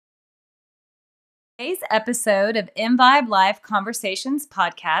Today's episode of InVibe Live Conversations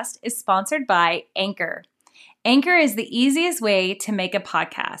podcast is sponsored by Anchor. Anchor is the easiest way to make a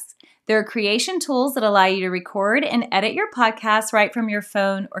podcast. There are creation tools that allow you to record and edit your podcast right from your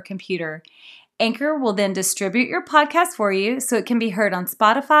phone or computer. Anchor will then distribute your podcast for you so it can be heard on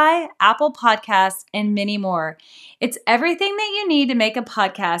Spotify, Apple Podcasts, and many more. It's everything that you need to make a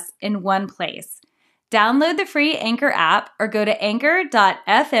podcast in one place. Download the free Anchor app or go to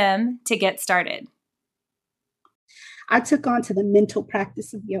anchor.fm to get started. I took on to the mental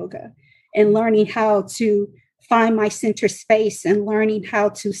practice of yoga and learning how to find my center space and learning how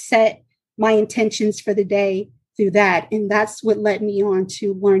to set my intentions for the day through that. And that's what led me on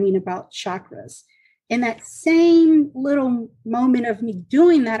to learning about chakras. In that same little moment of me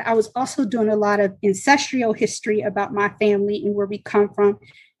doing that, I was also doing a lot of ancestral history about my family and where we come from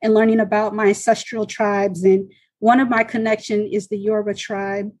and learning about my ancestral tribes. And one of my connection is the Yoruba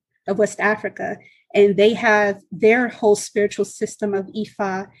tribe of West Africa. And they have their whole spiritual system of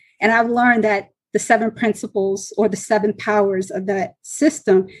Ifa. And I've learned that the 7 principles or the 7 powers of that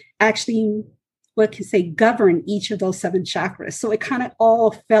system actually, govern each of those 7 chakras. So it kind of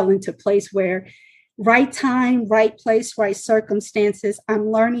all fell into place where right time, right place, right circumstances, I'm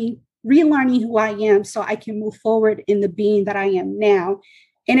relearning who I am so I can move forward in the being that I am now.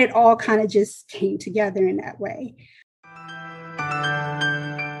 And it all kind of just came together in that way.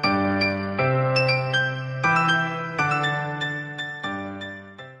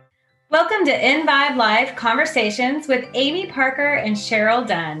 Welcome to InVibe Live Conversations with Amy Parker and Cheryl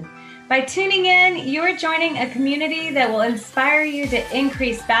Dunn. By tuning in, you are joining a community that will inspire you to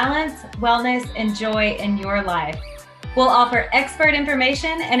increase balance, wellness, and joy in your life. We'll offer expert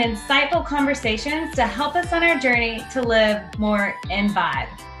information and insightful conversations to help us on our journey to live more in vibe.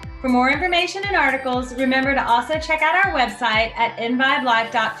 For more information and articles, remember to also check out our website at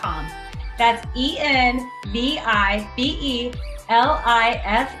invibelife.com. That's ENVIBELIFE.com.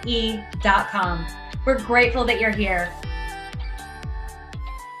 We're grateful that you're here.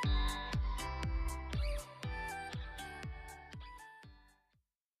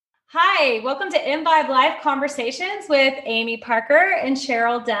 Hi, welcome to InVibe Live Conversations with Amy Parker and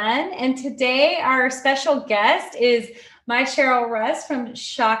Cheryl Dunn. And today our special guest is my Cheryl Russ from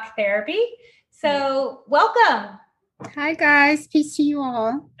Shock Therapy. So welcome. Hi guys, peace to you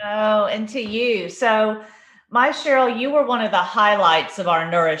all. Oh, and to you. So my Cheryl, you were one of the highlights of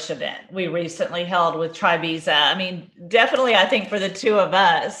our Nourish event we recently held with Tribeza. I mean, definitely, I think for the two of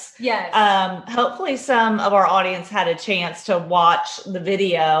us. Yes. Hopefully some of our audience had a chance to watch the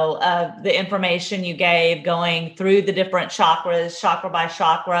video of the information you gave going through the different chakras, chakra by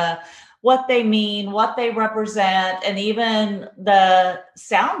chakra, what they mean, what they represent, and even the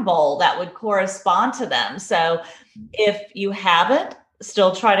sound bowl that would correspond to them. So if you haven't,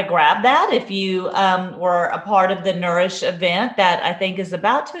 still try to grab that. If you were a part of the Nourish event that I think is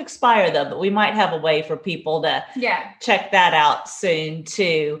about to expire though, but we might have a way for people to check that out soon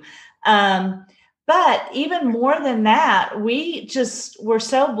too. But even more than that, we just were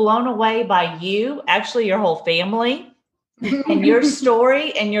so blown away by you, actually your whole family, and your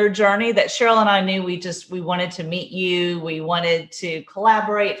story and your journey that Cheryl and I knew we wanted to meet you. We wanted to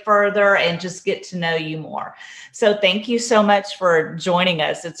collaborate further and just get to know you more. So thank you so much for joining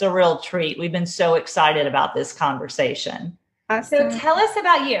us. It's a real treat. We've been so excited about this conversation. Awesome. So tell us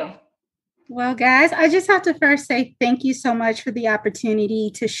about you. Well, guys, I just have to first say thank you so much for the opportunity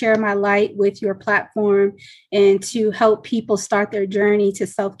to share my light with your platform and to help people start their journey to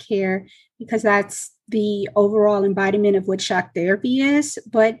self-care, because that's the overall embodiment of what shock therapy is.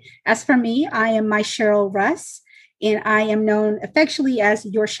 But as for me, I am my Cheryl Russ, and I am known affectionately as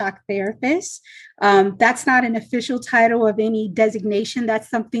your shock therapist. That's not an official title of any designation. That's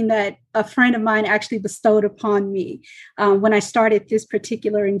something that a friend of mine actually bestowed upon me when I started this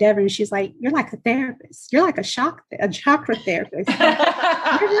particular endeavor. And she's like, "You're like a therapist. You're like a chakra therapist." You're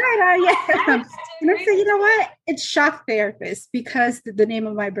right, I am. And I said, you know what? It's shock therapist because the name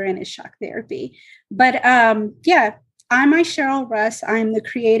of my brand is Shock Therapy. But I'm my Cheryl Russ. I'm the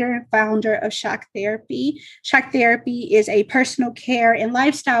creator and founder of Shock Therapy. Shock Therapy is a personal care and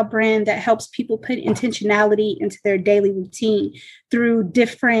lifestyle brand that helps people put intentionality into their daily routine through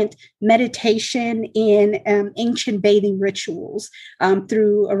different meditation and ancient bathing rituals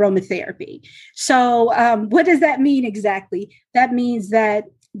through aromatherapy. So what does that mean exactly? That means that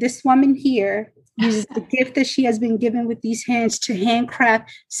this woman here uses the gift that she has been given with these hands to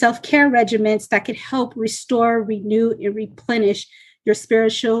handcraft self-care regimens that could help restore, renew, and replenish your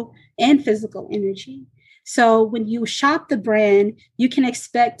spiritual and physical energy. So when you shop the brand, you can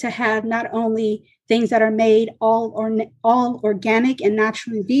expect to have not only things that are made all organic and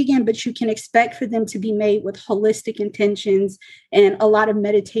naturally vegan, but you can expect for them to be made with holistic intentions and a lot of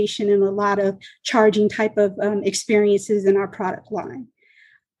meditation and a lot of charging type of experiences in our product line.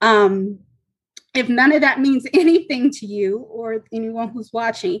 If none of that means anything to you or anyone who's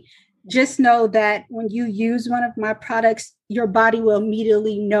watching, just know that when you use one of my products, your body will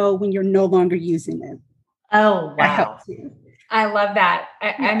immediately know when you're no longer using it. Oh, wow. I love that.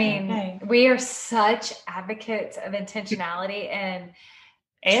 I mean, we are such advocates of intentionality and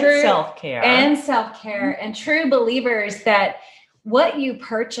self-care and true believers that what you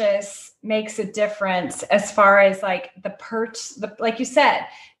purchase makes a difference as far as like like you said,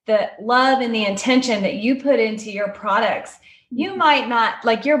 the love and the intention that you put into your products. You might not,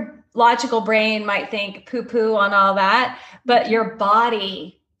 like, your logical brain might think poo-poo on all that, but your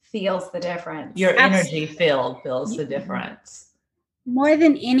body feels the difference. Your energy field feels the difference. More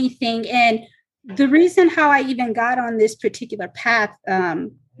than anything. And the reason how I even got on this particular path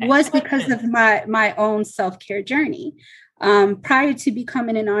was because of my own self-care journey. Prior to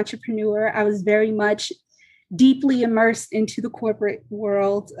becoming an entrepreneur, I was very much deeply immersed into the corporate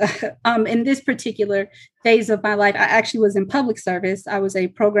world. In this particular phase of my life, I actually was in public service. I was a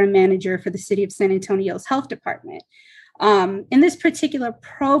program manager for the city of San Antonio's health department. In this particular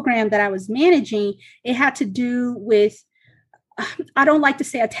program that I was managing, it had to do with, I don't like to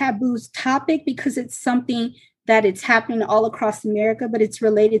say a taboo topic because it's something that it's happening all across America, but it's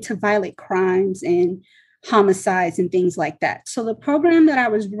related to violent crimes and homicides and things like that. So the program that I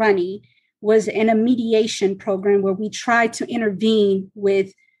was running was in a mediation program where we tried to intervene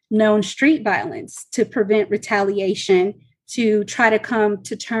with known street violence to prevent retaliation, to try to come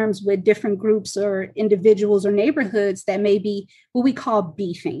to terms with different groups or individuals or neighborhoods that may be what we call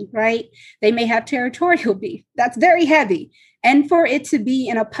beefing, right? They may have territorial beef. That's very heavy. And for it to be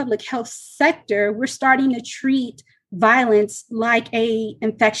in a public health sector, we're starting to treat violence like an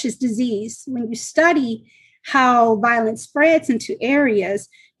infectious disease. When you study how violence spreads into areas,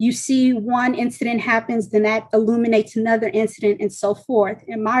 you see one incident happens, then that illuminates another incident and so forth.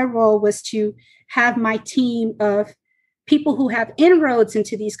 And my role was to have my team of people who have inroads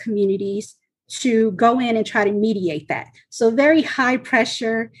into these communities to go in and try to mediate that. So very high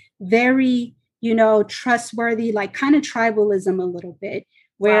pressure, very, trustworthy, like kind of tribalism a little bit,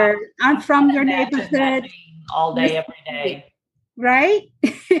 where I'm from your neighborhood. All day, every day. Right?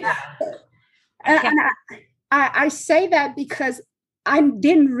 Yeah. And I say that because I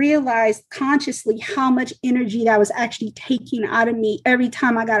didn't realize consciously how much energy that was actually taking out of me every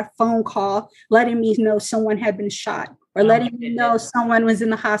time I got a phone call letting me know someone had been shot, or letting me know someone was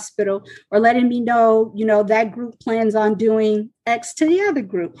in the hospital, or letting me know, that group plans on doing X to the other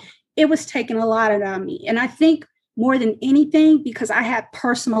group. It was taking a lot out of me. And I think more than anything, because I had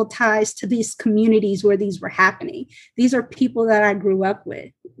personal ties to these communities where these were happening. These are people that I grew up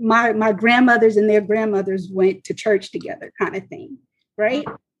with. My grandmothers and their grandmothers went to church together, kind of thing. Right.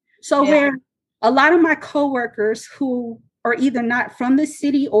 So where a lot of my coworkers who are either not from the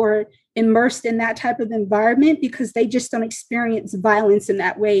city or immersed in that type of environment because they just don't experience violence in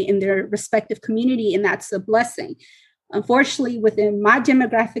that way in their respective community. And that's a blessing. Unfortunately, within my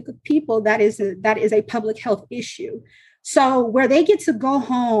demographic of people, that is a public health issue. So where they get to go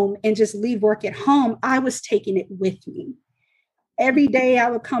home and just leave work at home, I was taking it with me. Every day I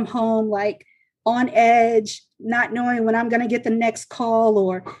would come home like on edge, not knowing when I'm going to get the next call,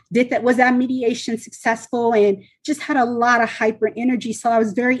 or was that mediation successful, and just had a lot of hyper energy. So I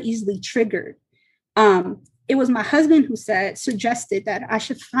was very easily triggered. It was my husband who suggested that I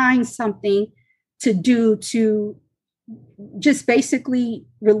should find something to do to just basically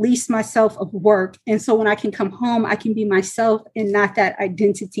release myself of work. And so when I can come home, I can be myself and not that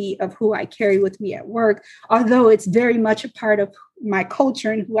identity of who I carry with me at work, although it's very much a part of my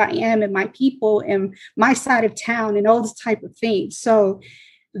culture and who I am and my people and my side of town and all those type of things. So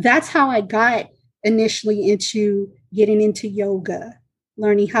that's how I got initially into getting into yoga,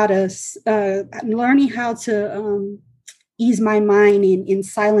 learning how to ease my mind and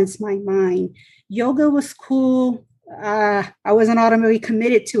silence my mind. Yoga was cool. I wasn't automatically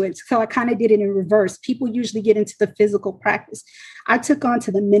committed to it. So I kind of did it in reverse. People usually get into the physical practice. I took on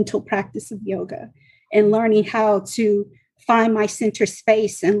to the mental practice of yoga and learning how to find my center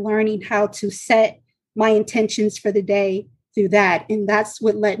space and learning how to set my intentions for the day through that. And that's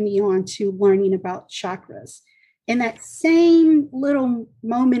what led me on to learning about chakras. In that same little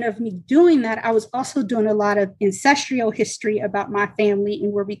moment of me doing that, I was also doing a lot of ancestral history about my family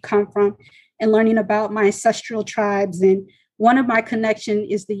and where we come from, and learning about my ancestral tribes. And one of my connection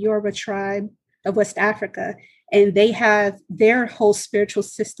is the Yoruba tribe. of West Africa, and they have their whole spiritual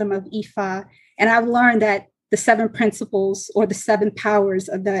system of Ifa. And I've learned that the 7 principles or the 7 powers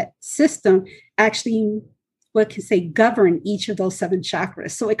of that system actually, govern each of those 7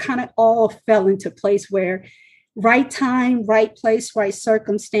 chakras. So it kind of all fell into place where right time, right place, right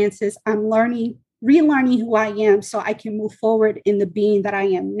circumstances, I'm relearning who I am so I can move forward in the being that I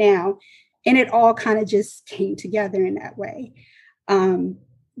am now. And it all kind of just came together in that way.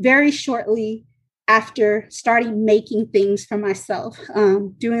 Very shortly after starting making things for myself,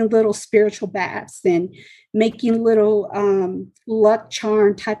 doing little spiritual baths and making little luck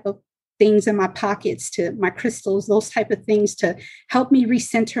charm type of things in my pockets, to my crystals, those type of things to help me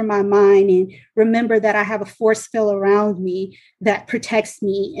recenter my mind and remember that I have a force field around me that protects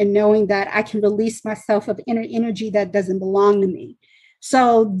me, and knowing that I can release myself of inner energy that doesn't belong to me.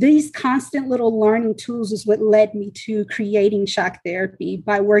 So these constant little learning tools is what led me to creating shock therapy,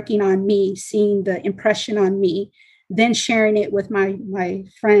 by working on me, seeing the impression on me, then sharing it with my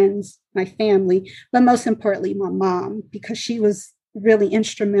friends, my family, but most importantly, my mom, because she was really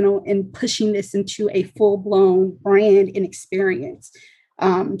instrumental in pushing this into a full-blown brand and experience.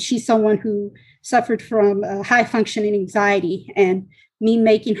 She's someone who suffered from high functioning anxiety, and me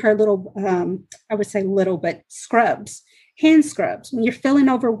making her little, I would say little, but scrubs, hand scrubs. When you're feeling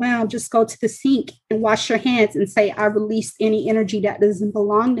overwhelmed, just go to the sink and wash your hands and say, I release any energy that doesn't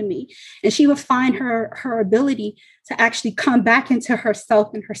belong to me. And she would find her ability to actually come back into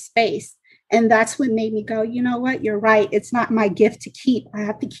herself and her space. And that's what made me go, you know what, you're right. It's not my gift to keep. I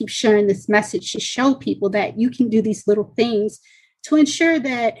have to keep sharing this message to show people that you can do these little things to ensure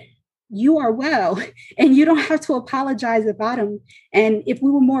that you are well, and you don't have to apologize about them. And if we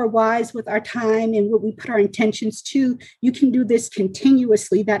were more wise with our time and what we put our intentions to, you can do this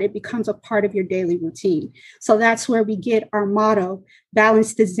continuously, that it becomes a part of your daily routine. So that's where we get our motto,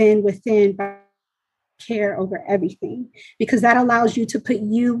 balance the Zen within by care over everything, because that allows you to put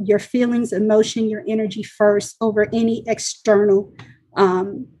you, your feelings, emotion, your energy first over any external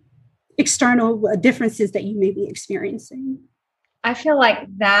differences that you may be experiencing. I feel like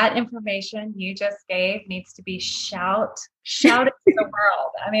that information you just gave needs to be shouted to the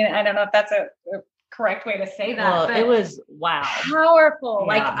world. I mean, I don't know if that's a correct way to say that. Well, but it was wow, powerful. Yeah.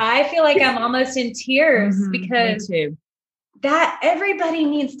 Like, I feel like I'm almost in tears because that everybody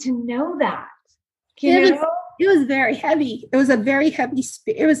needs to know that. It was very heavy. It was a very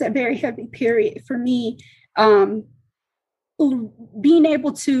heavy period for me. Being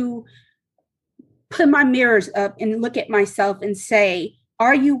able to put my mirrors up and look at myself and say,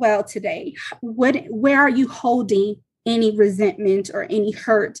 are you well today? Where are you holding any resentment or any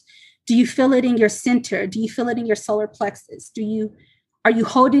hurt? Do you feel it in your center? Do you feel it in your solar plexus? Are you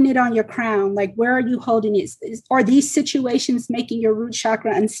holding it on your crown? Like, where are you holding it? Are these situations making your root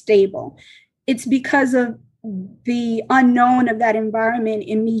chakra unstable? It's because of the unknown of that environment,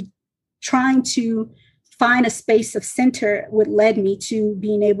 and me trying to find a space of center, what led me to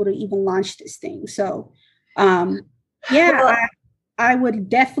being able to even launch this thing. So, I would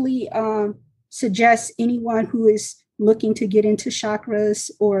definitely suggest anyone who is looking to get into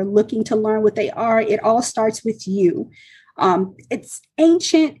chakras or looking to learn what they are, it all starts with you. It's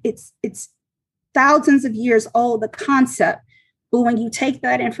ancient, it's thousands of years old, the concept. But when you take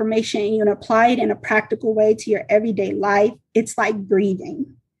that information and you apply it in a practical way to your everyday life, it's like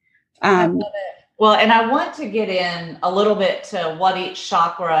breathing. I love it. Well, and I want to get in a little bit to what each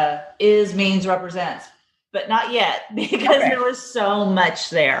chakra is, means, represents, but not yet, because there was so much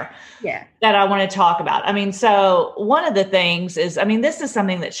there that I want to talk about. I mean, so one of the things is, I mean, this is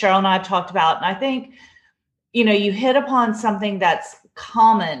something that Cheryl and I have talked about. And I think, you hit upon something that's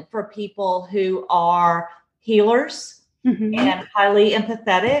common for people who are healers and highly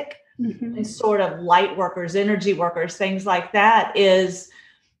empathetic and sort of light workers, energy workers, things like that, is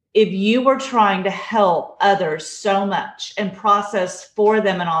if you were trying to help others so much and process for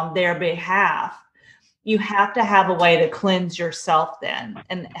them and on their behalf, you have to have a way to cleanse yourself then,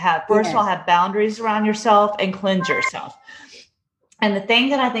 and first of all, have boundaries around yourself and cleanse yourself. And the thing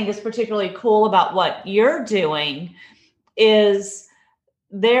that I think is particularly cool about what you're doing is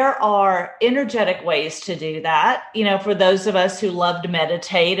there are energetic ways to do that, for those of us who love to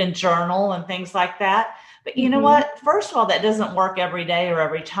meditate and journal and things like that. But you know what? First of all, that doesn't work every day or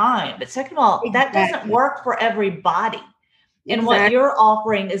every time. But second of all, that doesn't work for everybody. And what you're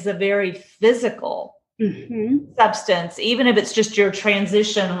offering is a very physical substance, even if it's just your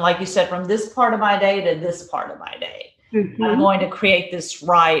transition, like you said, from this part of my day to this part of my day. I'm going to create this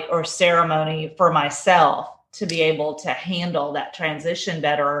rite or ceremony for myself to be able to handle that transition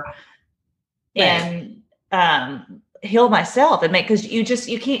better. And heal myself and because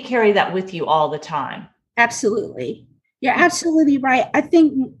you can't carry that with you all the time. Absolutely. You're absolutely right. I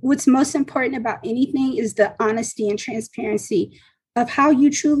think what's most important about anything is the honesty and transparency of how you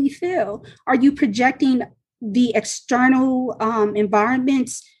truly feel. Are you projecting the external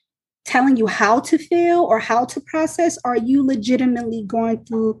environments telling you how to feel or how to process? Are you legitimately going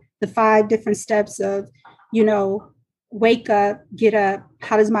through the 5 different steps of, wake up, get up,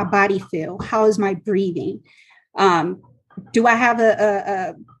 how does my body feel? How is my breathing? Do I have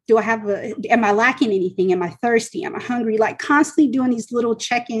am I lacking anything? Am I thirsty? Am I hungry? Like constantly doing these little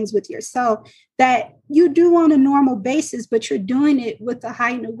check-ins with yourself that you do on a normal basis, but you're doing it with a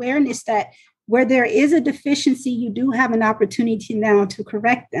heightened awareness that where there is a deficiency, you do have an opportunity now to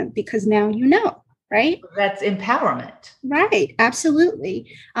correct them because now you know, right? That's empowerment. Right. Absolutely.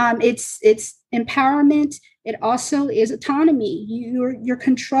 It's empowerment. It also is autonomy. You're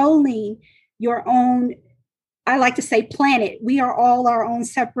controlling your own, I like to say planet. We are all our own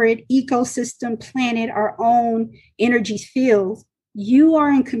separate ecosystem, planet, our own energy field. You are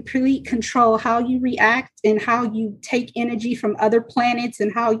in complete control how you react and how you take energy from other planets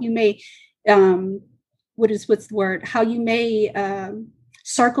and how you may, how you may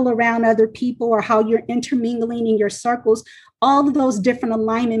circle around other people or how you're intermingling in your circles. All of those different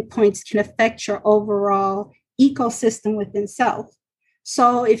alignment points can affect your overall ecosystem within self.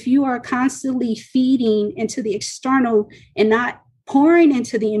 So if you are constantly feeding into the external and not pouring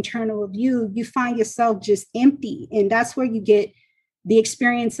into the internal of you, you find yourself just empty. And that's where you get the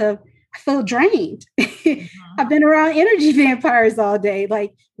experience of, I feel drained. I've been around energy vampires all day.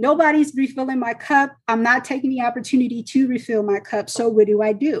 Like nobody's refilling my cup. I'm not taking the opportunity to refill my cup. So what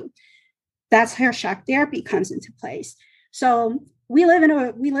do? That's where shock therapy comes into place. So we live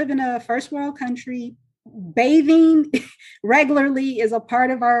in a first world country. Bathing regularly is a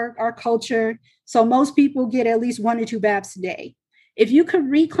part of our culture. So most people get at least 1 or 2 baths a day. If you could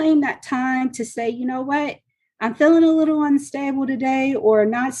reclaim that time to say, you know what, I'm feeling a little unstable today or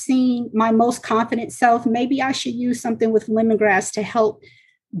not seeing my most confident self, maybe I should use something with lemongrass to help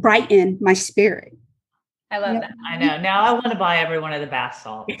brighten my spirit. I love that. I know. Now I want to buy every one of the bath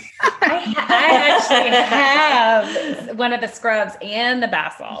salts. I actually have one of the scrubs and the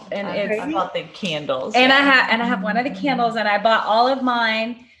bath salt, and I bought the candles. And I have one of the candles, and I bought all of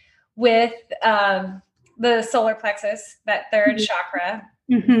mine with the solar plexus, that third chakra.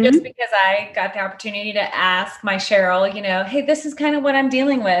 Just because I got the opportunity to ask my Cheryl, hey, this is kind of what I'm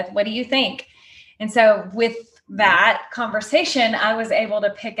dealing with. What do you think? And so with that conversation, I was able to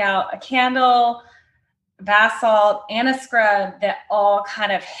pick out a candle, bath salt, and a scrub that all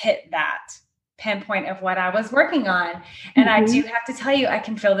kind of hit that pinpoint of what I was working on. And I do have to tell you, I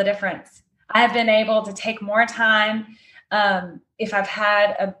can feel the difference. I have been able to take more time if I've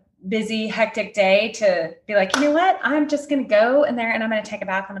had a busy, hectic day to be like, you know what, I'm just going to go in there and I'm going to take a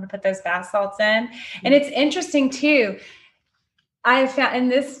bath. I'm going to put those bath salts in. And it's interesting too. I found,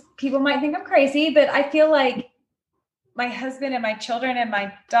 and this, people might think I'm crazy, but I feel like my husband and my children and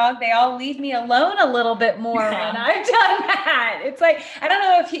my dog, they all leave me alone a little bit more when I've done that. It's like, I don't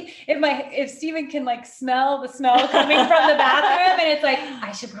know if Stephen can like smell the smell coming from the bathroom, and it's like,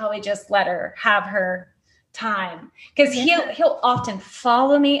 I should probably just let her have her time, because he'll often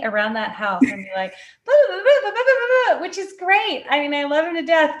follow me around that house and be like, blah, blah, blah, blah, blah, blah, blah, which is great. I mean, I love him to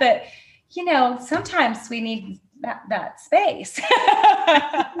death, but sometimes we need that space.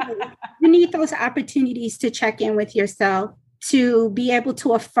 You need those opportunities to check in with yourself, to be able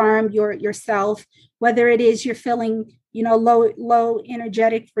to affirm yourself, whether it is you're feeling, low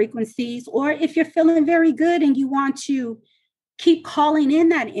energetic frequencies, or if you're feeling very good and you want to keep calling in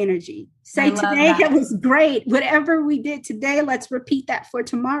that energy. Say, today it was great. Whatever we did today, let's repeat that for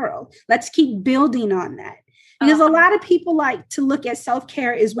tomorrow. Let's keep building on that. Because a lot of people like to look at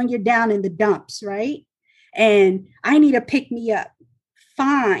self-care is when you're down in the dumps, right? And I need to pick me up.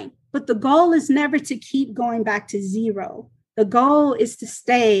 Fine. But the goal is never to keep going back to zero. The goal is to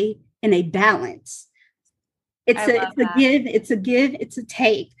stay in a balance. It's a give, it's a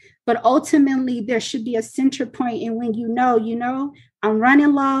take. But ultimately, there should be a center point. And when I'm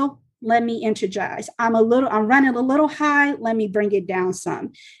running low, let me energize. I'm running a little high, let me bring it down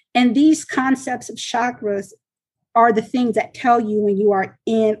some. And these concepts of chakras are the things that tell you when you are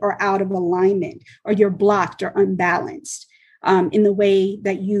in or out of alignment, or you're blocked or unbalanced in the way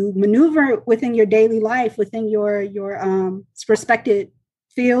that you maneuver within your daily life, within your respected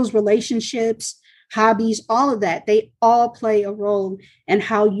fields, relationships, hobbies, all of that. They all play a role in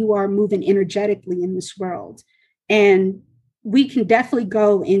how you are moving energetically in this world. And we can definitely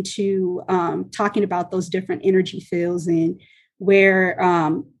go into talking about those different energy fields and where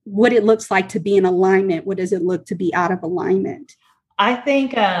what it looks like to be in alignment. What does it look to be out of alignment? I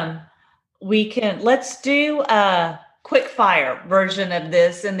think let's do a quick fire version of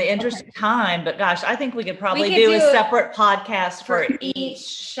this in the interest of time, but gosh, I think we could probably do a separate podcast for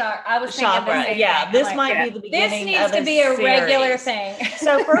each I was chakra. Yeah, this might be the beginning. This needs to be a regular thing.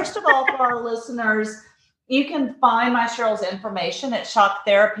 So first of all, for our listeners, you can find my Cheryl's information at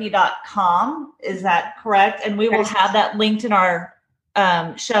shaktherapy.com. Is that correct? And we will have that linked in our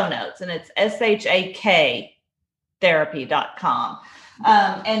show notes, and it's SHAK therapy.com.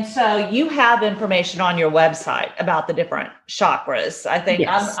 And so you have information on your website about the different chakras. I think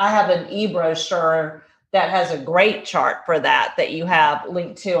I have an e-brochure that has a great chart for that you have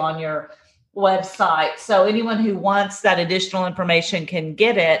linked to on your website. So anyone who wants that additional information can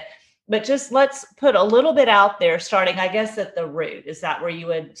get it. But just let's put a little bit out there, starting, I guess, at the root. Is that where you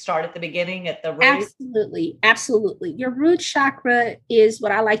would start at the beginning, at the root? Absolutely. Absolutely. Your root chakra is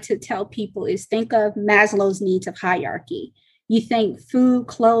what I like to tell people is think of Maslow's needs of hierarchy. You think food,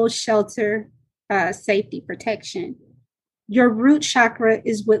 clothes, shelter, safety, protection. Your root chakra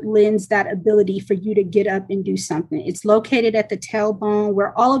is what lends that ability for you to get up and do something. It's located at the tailbone,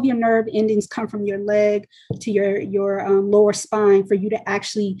 where all of your nerve endings come from your leg to your lower spine, for you to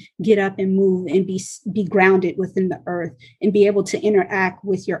actually get up and move and be grounded within the earth and be able to interact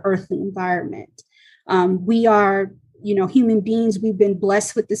with your earthly environment. We are, human beings. We've been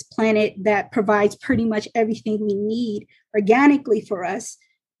blessed with this planet that provides pretty much everything we need organically for us.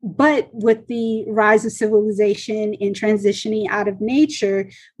 But with the rise of civilization and transitioning out of nature,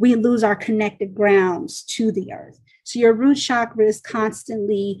 we lose our connective grounds to the earth. So your root chakra is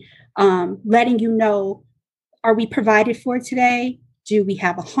constantly letting you know, are we provided for today? Do we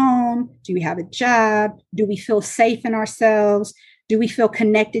have a home? Do we have a job? Do we feel safe in ourselves? Do we feel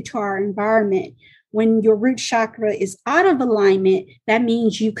connected to our environment? When your root chakra is out of alignment, that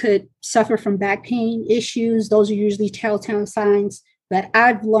means you could suffer from back pain issues. Those are usually telltale signs that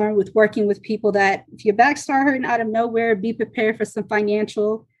I've learned with working with people, that if your back start hurting out of nowhere, be prepared for some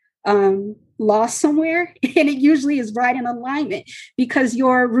financial loss somewhere. And it usually is right in alignment, because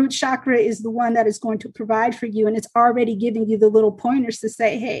your root chakra is the one that is going to provide for you. And it's already giving you the little pointers to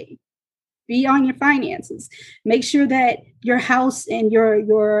say, hey, be on your finances. Make sure that your house and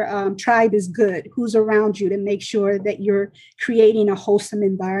your tribe is good. Who's around you, to make sure that you're creating a wholesome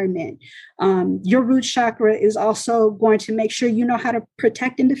environment. Your root chakra is also going to make sure you know how to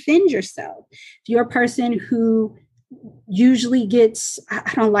protect and defend yourself. If you're a person who usually gets,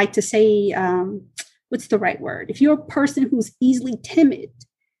 I don't like to say, what's the right word? If you're a person who's easily timid,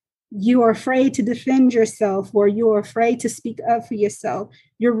 you are afraid to defend yourself, or you're afraid to speak up for yourself,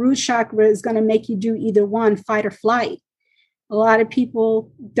 your root chakra is going to make you do either one, fight or flight. A lot of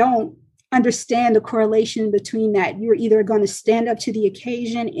people don't understand the correlation between that. You're either going to stand up to the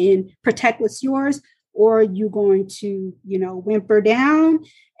occasion and protect what's yours, or you're going to, whimper down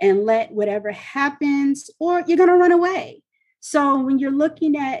and let whatever happens, or you're going to run away. So when you're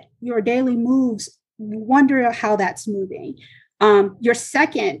looking at your daily moves, wonder how that's moving. Your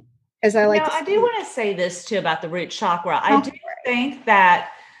second, as I like to say, I do want to say this too about the root chakra. I do think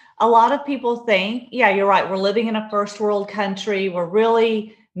that a lot of people think, yeah, you're right. We're living in a first world country. We're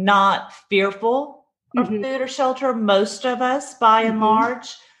really not fearful of food or shelter, most of us by and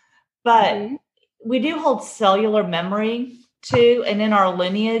large, but we do hold cellular memory too. And in our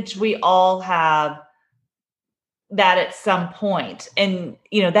lineage, we all have that at some point. And,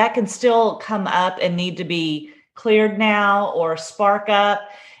 that can still come up and need to be cleared now or spark up.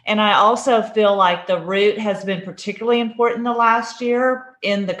 And I also feel like the root has been particularly important the last year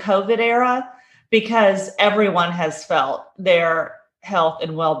in the COVID era, because everyone has felt their health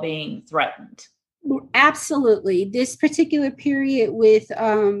and well-being threatened. Absolutely. This particular period with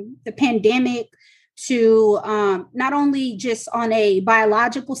the pandemic, to not only just on a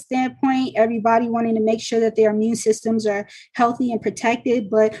biological standpoint, everybody wanting to make sure that their immune systems are healthy and protected,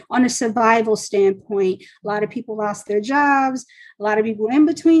 but on a survival standpoint, a lot of people lost their jobs. A lot of people in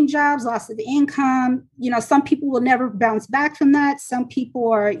between jobs, loss of income. Some people will never bounce back from that. Some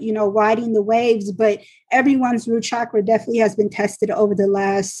people are, riding the waves, but everyone's root chakra definitely has been tested over the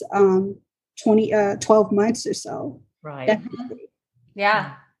last 12 months or so. Right. Definitely.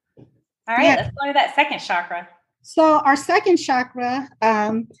 Yeah. All right, let's go to that second chakra. So our second chakra,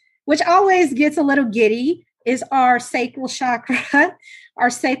 which always gets a little giddy, is our sacral chakra. Our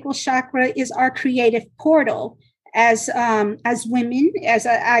sacral chakra is our creative portal. As women,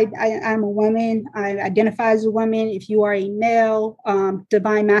 I'm a woman, I identify as a woman. If you are a male,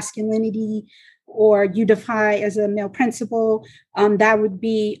 divine masculinity or you define as a male principle, that would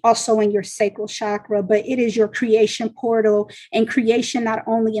be also in your sacral chakra, but it is your creation portal, and creation not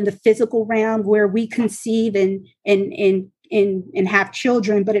only in the physical realm where we conceive and have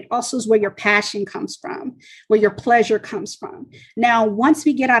children, but it also is where your passion comes from, where your pleasure comes from. Now, once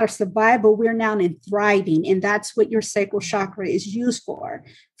we get out of survival, we're now in thriving, and that's what your sacral chakra is used for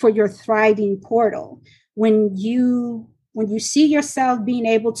your thriving portal. When you see yourself being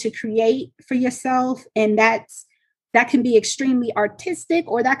able to create for yourself, and that can be extremely artistic,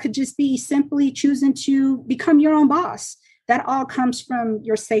 or that could just be simply choosing to become your own boss. That all comes from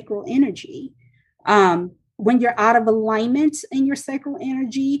your sacral energy. When you're out of alignment in your sacral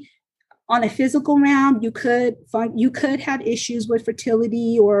energy on a physical realm, you could have issues with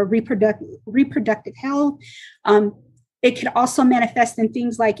fertility or reproductive health. It could also manifest in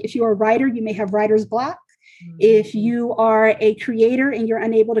things like, if you're a writer, you may have writer's block. If you are a creator and you're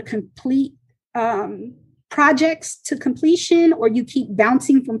unable to complete projects to completion, or you keep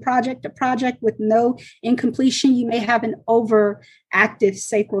bouncing from project to project with no incompletion, you may have an overactive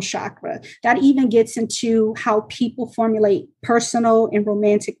sacral chakra. That even gets into how people formulate personal and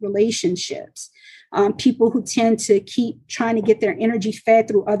romantic relationships. People who tend to keep trying to get their energy fed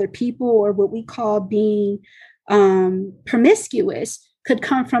through other people, or what we call being promiscuous, could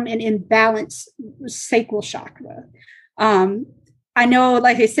come from an imbalanced sacral chakra. I know,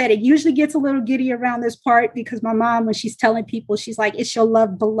 like I said, it usually gets a little giddy around this part, because my mom, when she's telling people, she's like, it's your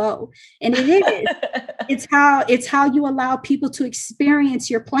love below. And it is. It's how you allow people to experience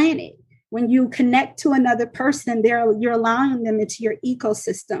your planet. When you connect to another person, you're allowing them into your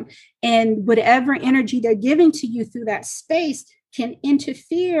ecosystem. And whatever energy they're giving to you through that space can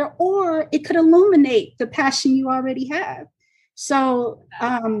interfere, or it could illuminate the passion you already have. So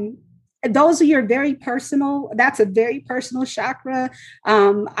those are your that's a very personal chakra.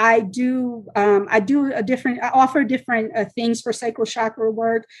 I offer different things for sacral chakra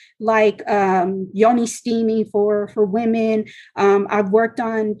work, like yoni steaming for women.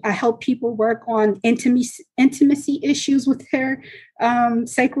 I help people work on intimacy issues with their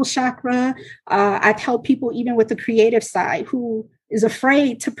sacral chakra. I've helped people even with the creative side, who is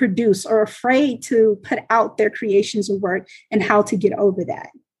afraid to produce or afraid to put out their creations of work, and how to get over that.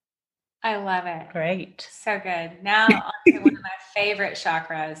 I love it. Great. So good. Now on to one of my favorite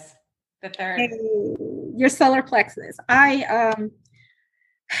chakras, the third. Your solar plexus.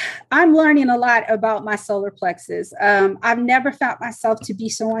 I'm learning a lot about my solar plexus. I've never found myself to be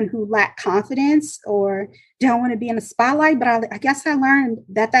someone who lacked confidence or don't want to be in the spotlight, but I guess I learned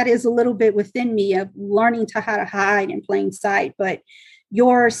that is a little bit within me, of learning how to hide in plain sight. But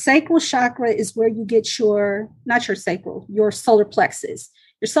your sacral chakra is where you get your solar plexus.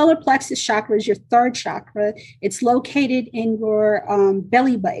 Your solar plexus chakra is your third chakra. It's located in your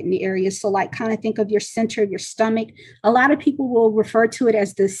belly button area. So like, kind of think of your center of your stomach. A lot of people will refer to it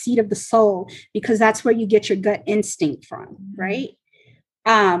as the seat of the soul, because that's where you get your gut instinct from, right?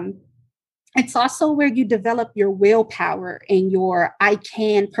 It's also where you develop your willpower and your I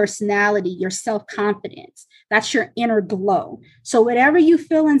can personality, your self-confidence. That's your inner glow. So whatever you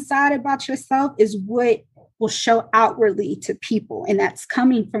feel inside about yourself is what will show outwardly to people, and that's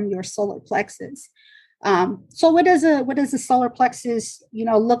coming from your solar plexus. So what does a solar plexus,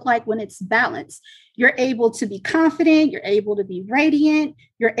 look like when it's balanced? You're able to be confident, you're able to be radiant,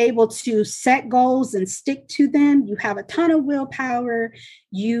 you're able to set goals and stick to them. You have a ton of willpower.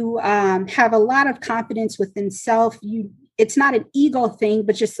 You have a lot of confidence within self. It's not an ego thing,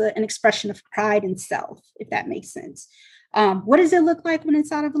 but just an expression of pride in self, if that makes sense. What does it look like when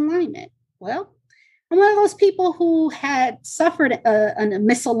it's out of alignment? Well, I'm one of those people who had suffered a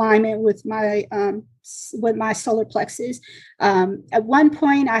misalignment with my solar plexus. At one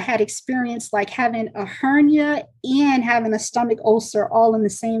point, I had experienced like having a hernia and having a stomach ulcer all in the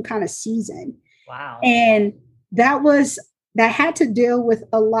same kind of season. Wow. And that had to deal with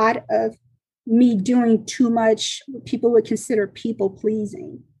a lot of me doing too much, what people would consider people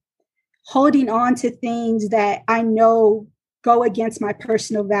pleasing, holding on to things that I know go against my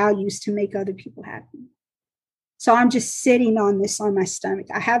personal values to make other people happy. So I'm just sitting on this on my stomach.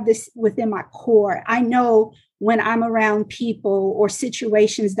 I have this within my core. I know when I'm around people or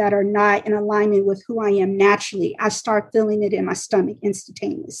situations that are not in alignment with who I am naturally, I start feeling it in my stomach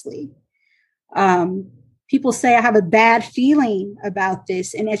instantaneously. People say I have a bad feeling about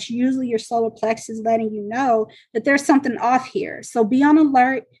this, and it's usually your solar plexus letting you know that there's something off here. So be on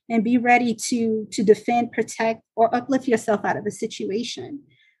alert and be ready to defend, protect, or uplift yourself out of a situation.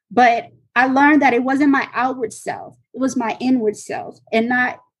 But I learned that it wasn't my outward self, it was my inward self, and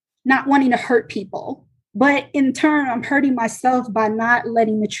not wanting to hurt people. But in turn, I'm hurting myself by not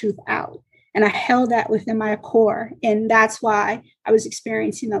letting the truth out. And I held that within my core. And that's why I was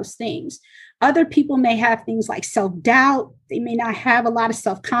experiencing those things. Other people may have things like self-doubt. They may not have a lot of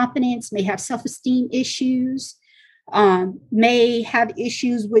self-confidence, may have self-esteem issues, may have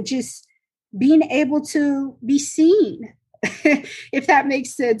issues with just being able to be seen. If that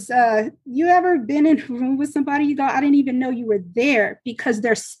makes sense. You ever been in a room with somebody you go, I didn't even know you were there, because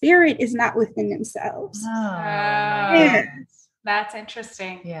their spirit is not within themselves. Oh, yeah. That's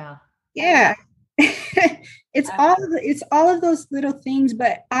interesting. Yeah. Yeah. It's all of those little things.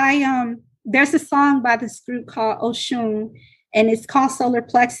 But there's a song by this group called Oshun, and it's called Solar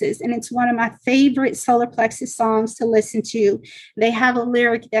Plexus. And it's one of my favorite solar plexus songs to listen to. They have a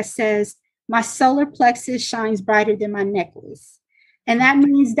lyric that says, "My solar plexus shines brighter than my necklace." And that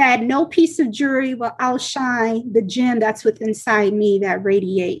means that no piece of jewelry will outshine the gem that's within inside me that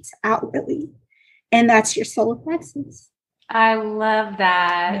radiates outwardly. And that's your solar plexus. I love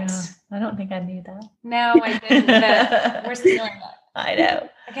that. Yeah, I don't think I knew that. No, I didn't. But we're stealing that. I know.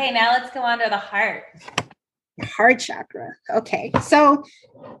 Okay, now let's go on to the heart. Heart chakra. Okay, so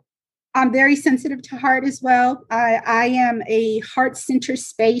I'm very sensitive to heart as well. I am a heart-centered,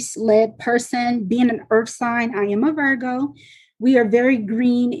 space-led person. Being an earth sign, I am a Virgo. We are very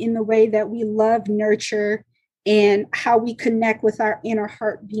green in the way that we love, nurture, and how we connect with our inner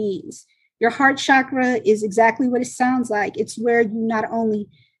heart beings. Your heart chakra is exactly what it sounds like. It's where you not only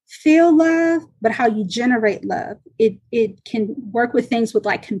feel love, but how you generate love. It can work with things with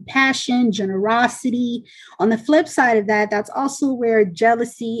like compassion, generosity. On the flip side of that, that's also where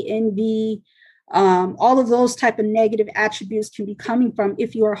jealousy, envy, all of those type of negative attributes can be coming from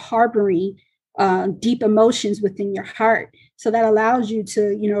if you are harboring deep emotions within your heart. So that allows you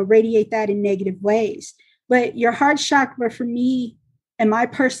to, radiate that in negative ways. But your heart chakra for me and my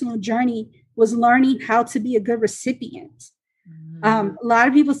personal journey was learning how to be a good recipient. A lot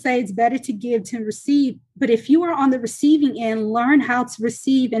of people say it's better to give than receive, but if you are on the receiving end, learn how to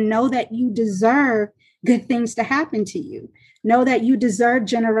receive and know that you deserve good things to happen to you. Know that you deserve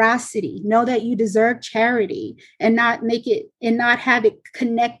generosity. Know that you deserve charity, and not have it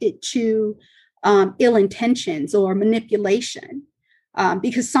connected to ill intentions or manipulation.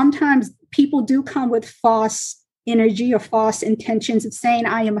 Because sometimes people do come with false energy or false intentions of saying,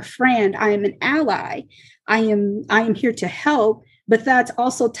 I am a friend, I am an ally, I am here to help, but that's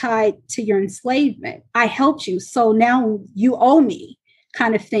also tied to your enslavement. I helped you, so now you owe me,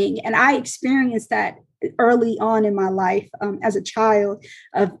 kind of thing. And I experienced that early on in my life as a child,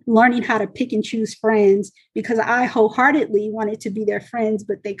 of learning how to pick and choose friends, because I wholeheartedly wanted to be their friends,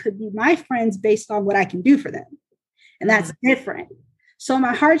 but they could be my friends based on what I can do for them. And that's different. So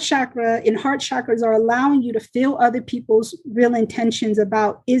my heart chakra and heart chakras are allowing you to feel other people's real intentions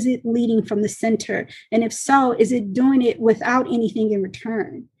about, is it leading from the center? And if so, is it doing it without anything in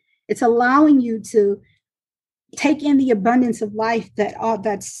return? It's allowing you to take in the abundance of life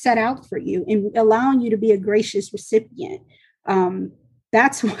that's set out for you, and allowing you to be a gracious recipient.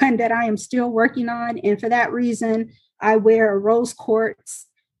 That's one that I am still working on. And for that reason, I wear a rose quartz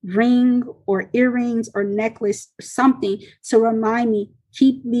ring or earrings or necklace or something to remind me,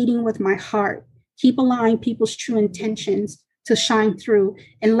 keep leading with my heart, keep allowing people's true intentions to shine through,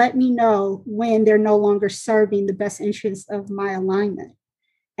 and let me know when they're no longer serving the best interests of my alignment.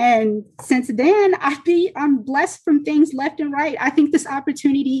 And since then, I'm blessed from things left and right. I think this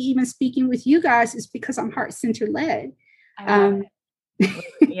opportunity, even speaking with you guys, is because I'm heart-centered led.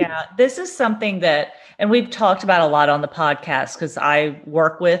 Yeah, this is something that, and we've talked about a lot on the podcast because I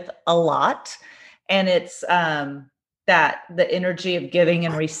work with a lot, and it's that the energy of giving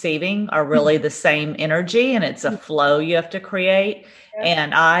and receiving are really the same energy, and it's a flow you have to create.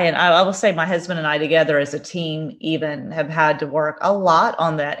 And I will say my husband and I together as a team even have had to work a lot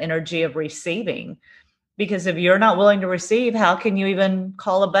on that energy of receiving. Because if you're not willing to receive, how can you even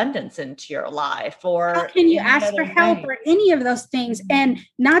call abundance into your life? Or how can you ask for help or any of those things? And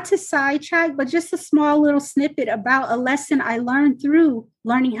not to sidetrack, but just a small little snippet about a lesson I learned through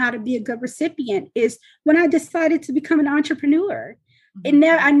learning how to be a good recipient is when I decided to become an entrepreneur. And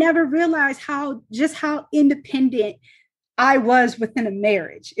I never realized how independent I was within a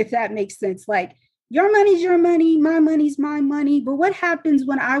marriage, if that makes sense. Like, your money's your money, my money's my money. But what happens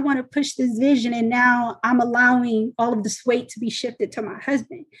when I want to push this vision and now I'm allowing all of this weight to be shifted to my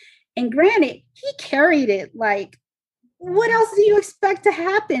husband? And granted, he carried it. Like, what else do you expect to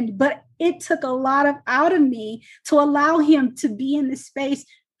happen? But it took a lot out of me to allow him to be in the space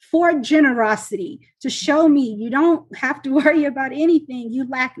for generosity, to show me you don't have to worry about anything. You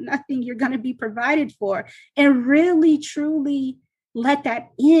lack nothing. You're going to be provided for. And really, truly let that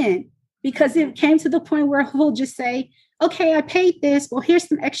in. Because it came to the point where he'll just say, okay, I paid this. Well, here's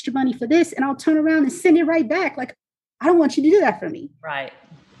some extra money for this. And I'll turn around and send it right back. Like, I don't want you to do that for me. Right.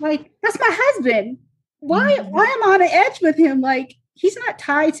 Like, that's my husband. Why am I on the edge with him? Like, he's not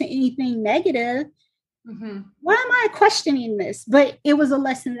tied to anything negative. Why am I questioning this? But it was a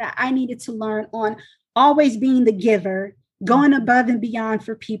lesson that I needed to learn on always being the giver, going above and beyond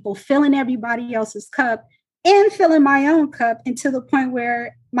for people, filling everybody else's cup and filling my own cup, until the point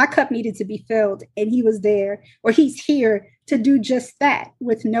where my cup needed to be filled, and he was there, or he's here to do just that,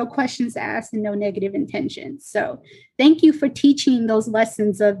 with no questions asked and no negative intentions. So thank you for teaching those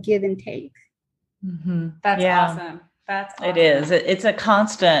lessons of give and take. That's awesome. That's awesome. It is. It's a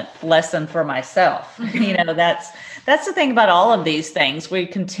constant lesson for myself. You know, that's the thing about all of these things. We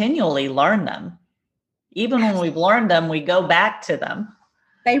continually learn them. Even when we've learned them, we go back to them.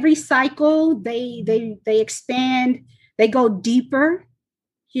 They recycle, they expand, they go deeper.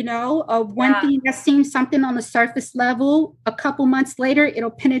 You know, one thing that seems something on the surface level, a couple months later,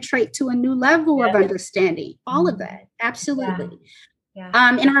 it'll penetrate to a new level of understanding. All of that. Absolutely.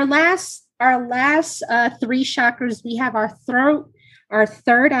 In our last 3 chakras, we have our throat, our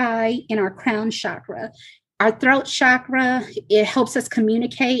third eye, and our crown chakra. Our throat chakra, it helps us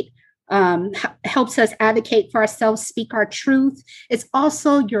communicate, helps us advocate for ourselves, speak our truth. It's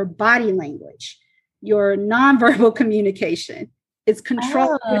also your body language, your nonverbal communication. It's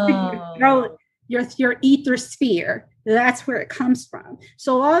control your throat, your ether sphere. That's where it comes from.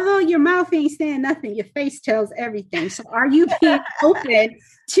 So although your mouth ain't saying nothing, your face tells everything. So are you being open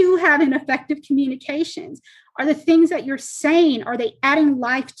to having effective communications? Are the things that you're saying, are they adding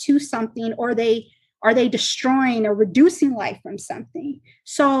life to something, or are they destroying or reducing life from something?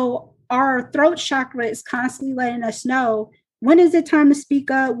 So our throat chakra is constantly letting us know, when is it time to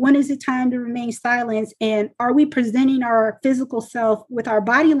speak up? When is it time to remain silent? And are we presenting our physical self with our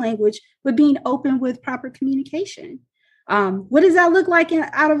body language, with being open with proper communication? What does that look like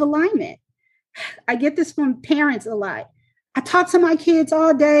out of alignment? I get this from parents a lot. I talk to my kids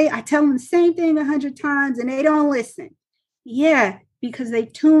all day. I tell them the same thing 100 times and they don't listen. Yeah, because they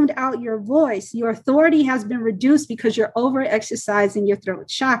tuned out your voice. Your authority has been reduced because you're over exercising your throat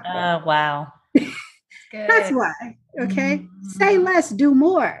chakra. Oh, wow. That's why. Okay. Say less, do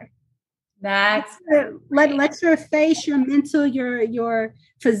more. Let your face, your mental, your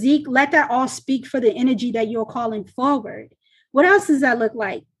physique, let that all speak for the energy that you're calling forward. What else does that look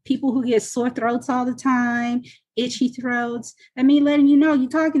like? People who get sore throats all the time, itchy throats. I mean, letting you know you're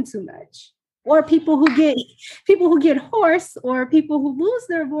talking too much. Or people who get hoarse, or people who lose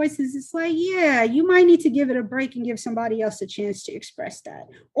their voices. It's like, yeah, you might need to give it a break and give somebody else a chance to express that.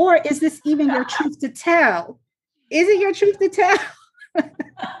 Or is this even your truth to tell? Is it your truth to tell? Because,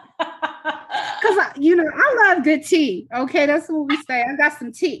 I love good tea. Okay, that's what we say. I got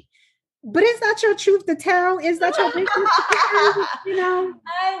some tea. But is that your truth to tell? Is that your business to tell?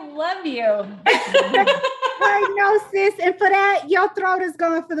 I love you. I know, sis. And for that, your throat is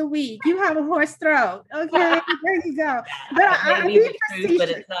gone for the week. You have a hoarse throat. Okay, there you go. But I the truth, but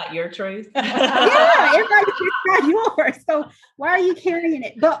it's not your truth. Yeah, it's not yours. So why are you carrying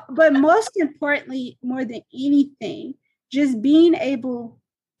it? But most importantly, more than anything, just being able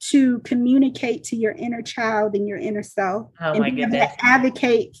to communicate to your inner child and your inner self, and be able to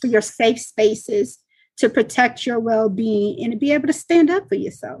advocate for your safe spaces to protect your well-being and to be able to stand up for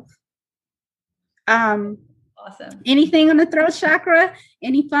yourself. Awesome. Anything on the throat chakra?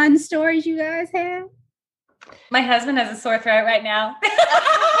 Any fun stories you guys have? My husband has a sore throat right now.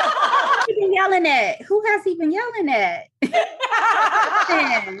 Who's he been yelling at? Who has he been yelling at?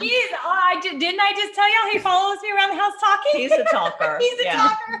 Didn't I just tell y'all he follows me around the house talking? He's a talker. He's a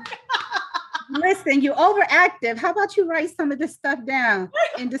talker. Listen, you're overactive. How about you write some of this stuff down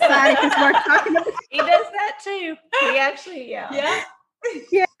and decide if it's worth talking about? He does that too. He actually, Yeah.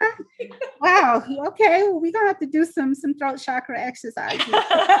 Wow. Okay. Well, we're gonna have to do some throat chakra exercises.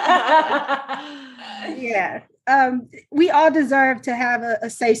 Yeah. We all deserve to have a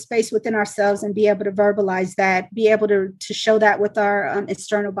safe space within ourselves and be able to verbalize that, be able to show that with our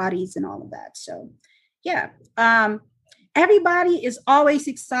external bodies and all of that. So, yeah. Everybody is always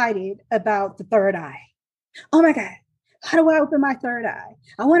excited about the third eye. Oh my God. How do I open my third eye?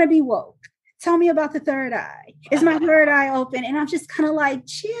 I want to be woke. Tell me about the third eye. Is my third eye open? And I'm just kind of like,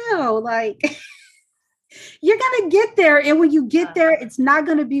 chill. Like, you're going to get there. And when you get there, it's not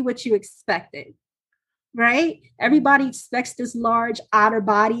going to be what you expected, right? Everybody expects this large outer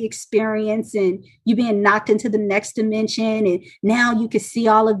body experience and you being knocked into the next dimension. And now you can see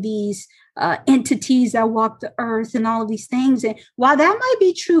all of these entities that walk the earth and all of these things. And while that might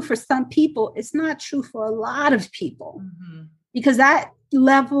be true for some people, it's not true for a lot of people, because that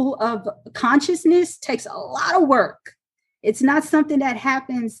level of consciousness takes a lot of work It's not something that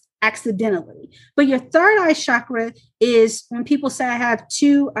happens accidentally. But your third eye chakra is when people say I have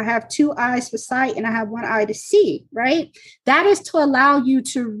two eyes for sight and I have one eye to see, right? That is to allow you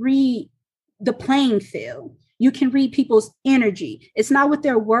to read the playing field. You can read people's energy. It's not what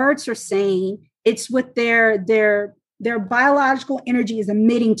their words are saying, it's what their biological energy is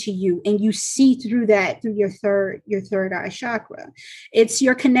emitting to you, and you see through that through your third eye chakra. It's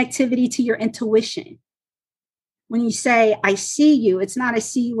your connectivity to your intuition. When you say, I see you, it's not I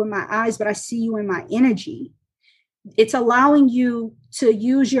see you with my eyes, but I see you in my energy. It's allowing you to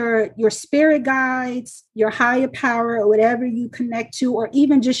use your spirit guides, your higher power, or whatever you connect to, or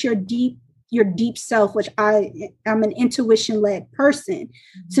even just your deep self, which I'm an intuition-led person,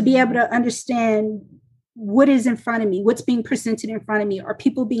 to be able to understand what is in front of me, what's being presented in front of me. Are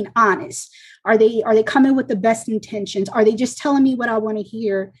people being honest? Are they coming with the best intentions? Are they just telling me what I want to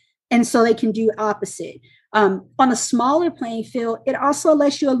hear? And so they can do opposite. On a smaller playing field, it also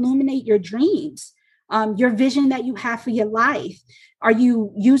lets you illuminate your dreams, your vision that you have for your life. Are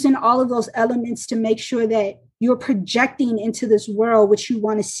you using all of those elements to make sure that you're projecting into this world what you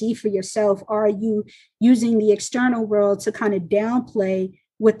want to see for yourself? Or are you using the external world to kind of downplay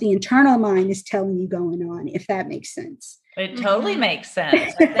what the internal mind is telling you going on, if that makes sense? It totally makes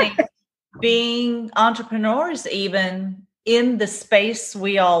sense. I think being entrepreneurs, even in the space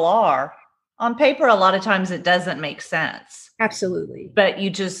we all are, on paper, a lot of times it doesn't make sense. Absolutely. But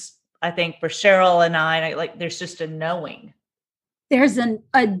I think for Cheryl and I, like, there's just a knowing. There's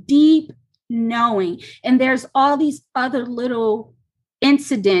a deep knowing. And there's all these other little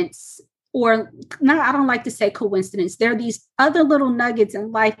incidents, or no, I don't like to say coincidence. There are these other little nuggets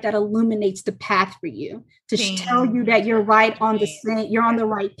in life that illuminates the path for you to tell you that you're right on you're on the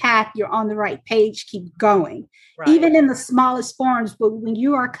right path, you're on the right page, keep going. Right. Even in the smallest forms, but when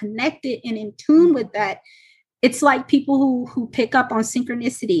you are connected and in tune with that, it's like people who pick up on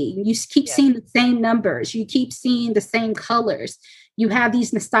synchronicity. You keep seeing the same numbers, you keep seeing the same colors. You have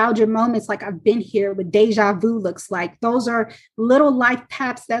these nostalgia moments like I've been here, what deja vu looks like. Those are little life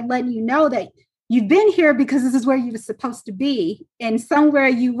paths that let you know that you've been here because this is where you were supposed to be, and somewhere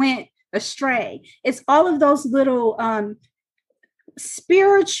you went astray. It's all of those little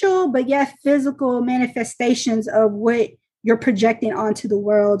spiritual but yet physical manifestations of what you're projecting onto the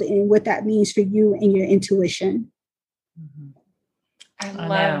world and what that means for you and your intuition. I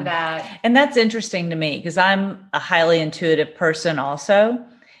love that. And that's interesting to me because I'm a highly intuitive person also,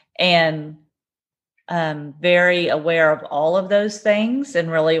 and very aware of all of those things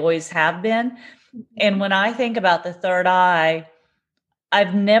and really always have been. And when I think about the third eye,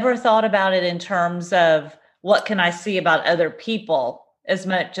 I've never thought about it in terms of what can I see about other people as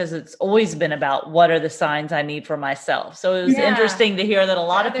much as it's always been about what are the signs I need for myself. So it was interesting to hear that a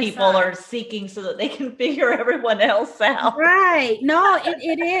lot of people are seeking so that they can figure everyone else out. Right. No,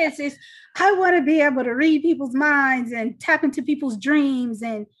 it is. I want to be able to read people's minds and tap into people's dreams.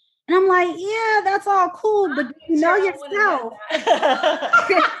 And I'm like, yeah, that's all cool, but you know yourself.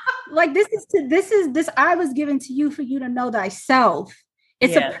 Like this I was given to you for you to know thyself.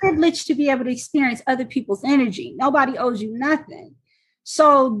 It's a privilege to be able to experience other people's energy. Nobody owes you nothing.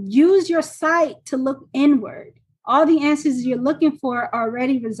 So use your sight to look inward. All the answers you're looking for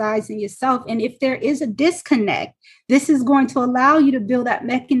already resides in yourself. And if there is a disconnect, this is going to allow you to build that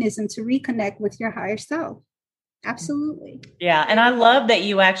mechanism to reconnect with your higher self. Absolutely. Yeah. And I love that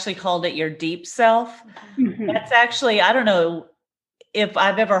you actually called it your deep self. Mm-hmm. That's actually, I don't know if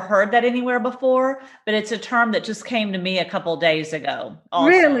I've ever heard that anywhere before, but it's a term that just came to me a couple of days ago. Also,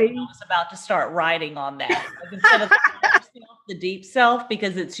 really? I was about to start writing on that. Like instead of the deep self,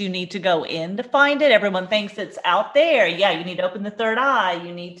 because you need to go in to find it. Everyone thinks it's out there. Yeah, you need to open the third eye.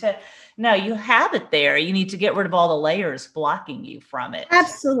 No, you have it there. You need to get rid of all the layers blocking you from it.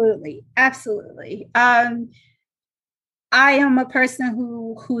 Absolutely. Absolutely. I am a person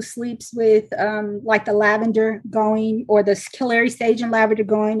who sleeps with like the lavender going, or the Calais sage and lavender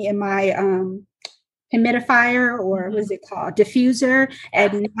going in my humidifier, or what is it called, diffuser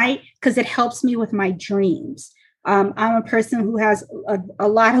at night, because it helps me with my dreams. I'm a person who has a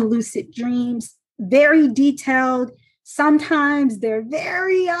lot of lucid dreams, very detailed. Sometimes they're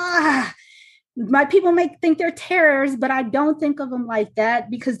very my people may think they're terrors, but I don't think of them like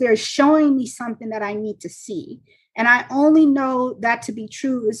that, because they're showing me something that I need to see. And I only know that to be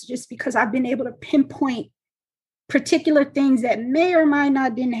true is just because I've been able to pinpoint particular things that may or might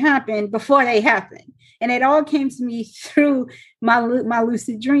not didn't happen before they happen. And it all came to me through my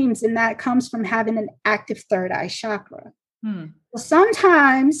lucid dreams. And that comes from having an active third eye chakra. So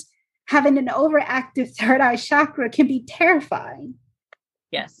sometimes having an overactive third eye chakra can be terrifying.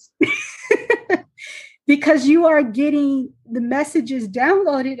 Yes. because you are getting the messages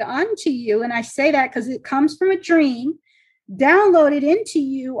downloaded onto you. And I say that because it comes from a dream, downloaded into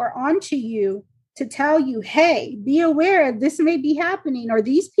you or onto you to tell you, hey, be aware this may be happening, or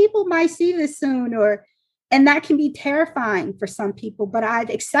these people might see this soon, and that can be terrifying for some people. But I've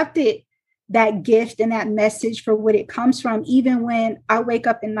accepted that gift and that message for what it comes from, even when I wake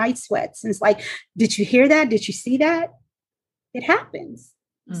up in night sweats. And it's like, did you hear that? Did you see that? It happens.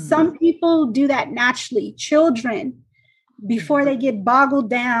 Mm-hmm. Some people do that naturally. Children, before they get boggled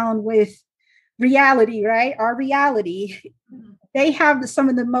down with reality, right? Our reality, they have some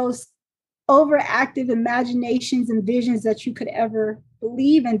of the most overactive imaginations and visions that you could ever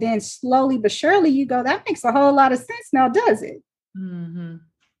believe. And then slowly but surely you go, that makes a whole lot of sense now, does it? Mm-hmm.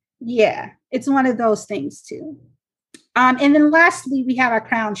 Yeah, it's one of those things too. And then lastly, we have our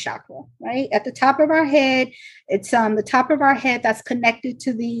crown chakra, right? At the top of our head. It's the top of our head that's connected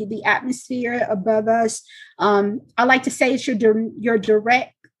to the atmosphere above us. I like to say it's your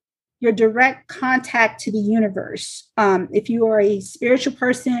direct contact to the universe. If you are a spiritual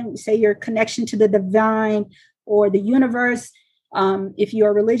person, say your connection to the divine or the universe. If you're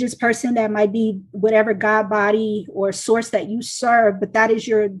a religious person, that might be whatever God body or source that you serve, but that is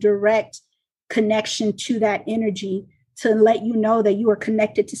your direct connection to that energy to let you know that you are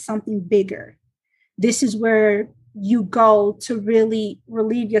connected to something bigger. This is where you go to really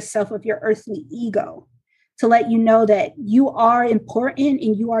relieve yourself of your earthly ego, to let you know that you are important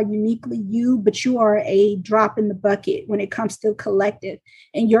and you are uniquely you, but you are a drop in the bucket when it comes to collective.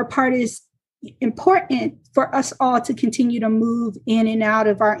 And your part is important for us all to continue to move in and out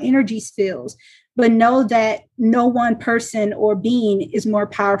of our energy fields, but know that no one person or being is more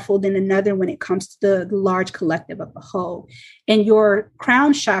powerful than another when it comes to the large collective of the whole. And your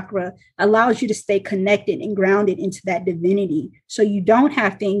crown chakra allows you to stay connected and grounded into that divinity. So you don't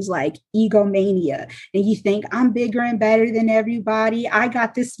have things like egomania and you think I'm bigger and better than everybody. I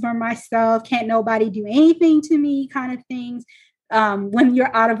got this for myself. Can't nobody do anything to me kind of things. When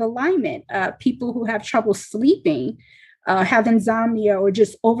you're out of alignment, people who have trouble sleeping, have insomnia or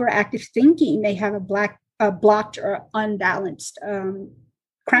just overactive thinking, they have a blocked or unbalanced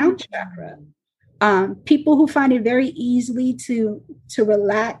crown chakra. People who find it very easily to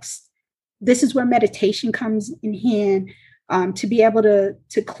relax, this is where meditation comes in hand, to be able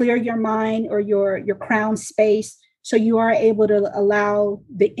to clear your mind or your crown space, so you are able to allow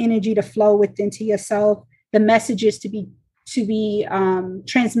the energy to flow within to yourself, the messages to be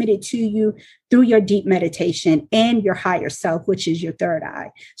transmitted to you through your deep meditation and your higher self, which is your third eye.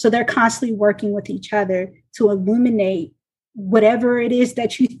 So they're constantly working with each other to illuminate whatever it is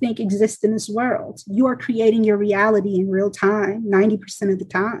that you think exists in this world. You are creating your reality in real time, 90% of the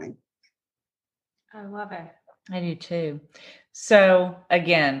time. I love it. I do too. So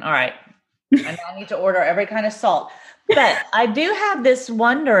again, all right, I know I need to order every kind of salt, but I do have this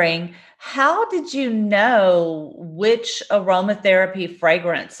wondering, how did you know which aromatherapy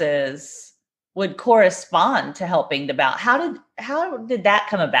fragrances would correspond to helping to balance? How did that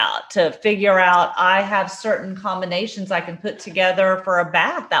come about, to figure out I have certain combinations I can put together for a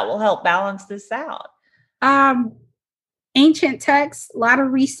bath that will help balance this out? Ancient texts, a lot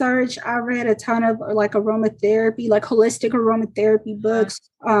of research. I read a ton of like aromatherapy, like holistic aromatherapy books,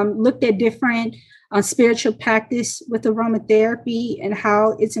 looked at different spiritual practice with aromatherapy and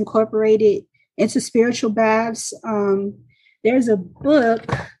how it's incorporated into spiritual baths. There's a book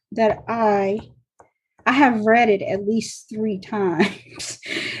that I have read it at least 3 times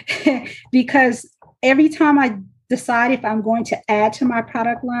because every time I decide if I'm going to add to my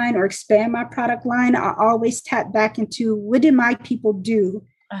product line or expand my product line, I always tap back into what did my people do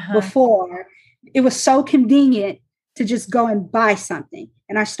before. It was so convenient to just go and buy something.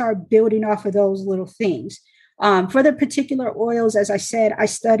 And I start building off of those little things. For the particular oils, as I said, I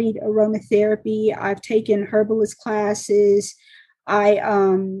studied aromatherapy. I've taken herbalist classes.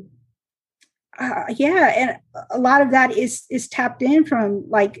 And a lot of that is tapped in from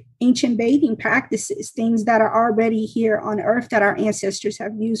like ancient bathing practices, things that are already here on earth that our ancestors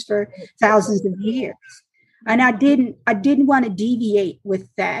have used for thousands of years. And I didn't want to deviate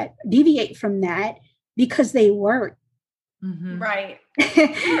from that because they worked. Mm-hmm. Right.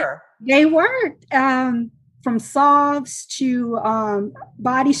 Sure. They worked, from salves to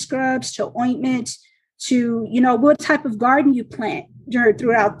body scrubs to ointments to, what type of garden you plant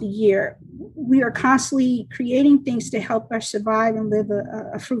throughout the year. We are constantly creating things to help us survive and live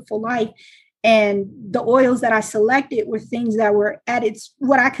a fruitful life. And the oils that I selected were things that were at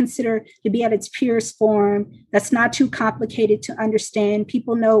what I consider to be at its purest form. That's not too complicated to understand.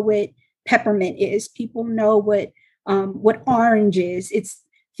 People know what peppermint is. People know what orange is. It's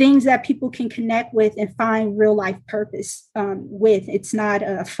things that people can connect with and find real life purpose with. It's not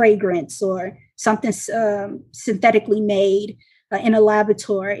a fragrance or something synthetically made in a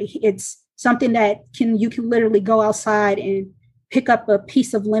laboratory. It's something that you can literally go outside and pick up a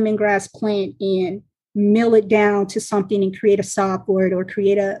piece of lemongrass plant and mill it down to something and create a salve for it or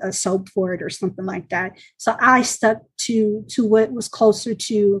create a soap for it or something like that. So I stuck to what was closer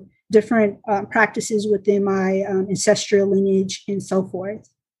to different practices within my ancestral lineage and so forth.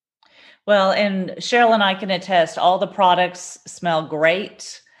 Well, and Cheryl and I can attest, all the products smell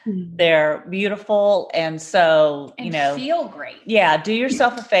great. Mm-hmm. They're beautiful. And so, and feel great. Yeah. Do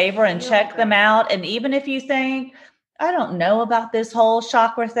yourself a favor and check them out. And even if you think, I don't know about this whole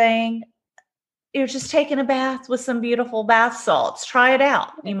chakra thing, you're just taking a bath with some beautiful bath salts. Try it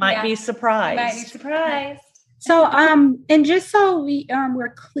out. You might be surprised. So, and just so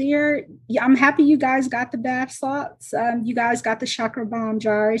we're clear, I'm happy you guys got the bath salts. You guys got the chakra bomb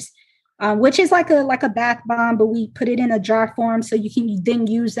jars, which is like a bath bomb, but we put it in a jar form so you can then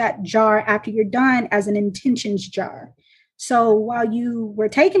use that jar after you're done as an intentions jar. So while you were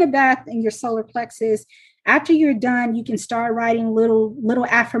taking a bath in your solar plexus, after you're done, you can start writing little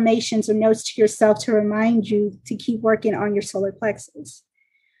affirmations or notes to yourself to remind you to keep working on your solar plexus.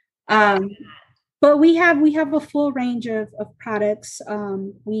 But we have a full range of products.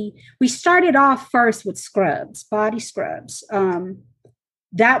 We started off first with scrubs, body scrubs.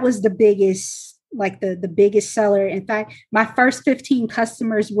 That was the biggest, the biggest seller. In fact, my first 15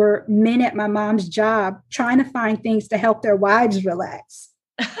 customers were men at my mom's job trying to find things to help their wives relax.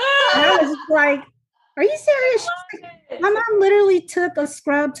 And I was like, are you serious? My mom literally took a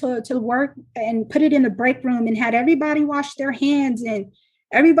scrub to work and put it in the break room and had everybody wash their hands. And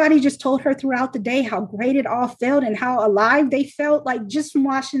everybody just told her throughout the day how great it all felt and how alive they felt, like just from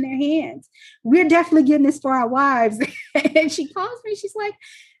washing their hands. We're definitely getting this for our wives. And she calls me. She's like,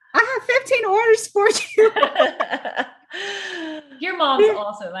 I have 15 orders for you. Your mom's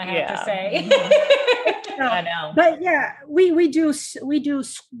awesome, I have to say. I know. But yeah, we do spiritual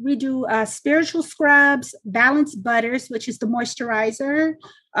scrubs, balanced butters, which is the moisturizer.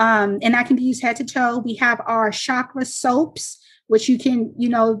 And that can be used head to toe. We have our chakra soaps, which you can,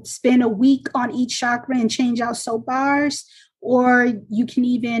 spend a week on each chakra and change out soap bars, or you can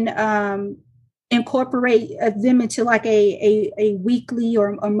even incorporate them into like a weekly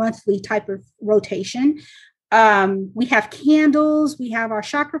or a monthly type of rotation. We have candles, we have our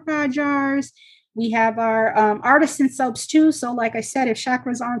chakra fire jars, we have our artisan soaps too. So like I said, if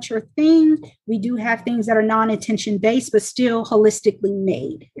chakras aren't your thing, we do have things that are non-intention based, but still holistically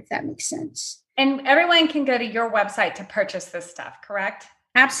made, if that makes sense. And everyone can go to your website to purchase this stuff, correct?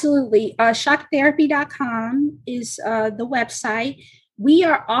 Absolutely. Shockatherapy.com is the website. We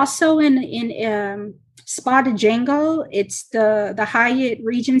are also in Spa de Django. It's the Hyatt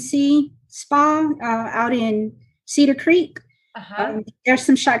Regency Spa out in Cedar Creek. There's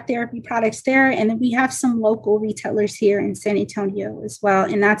some shock therapy products there. And then we have some local retailers here in San Antonio as well.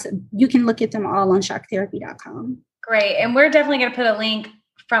 And you can look at them all on shocktherapy.com. Great. And we're definitely going to put a link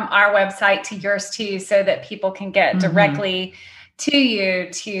from our website to yours too, so that people can get directly to you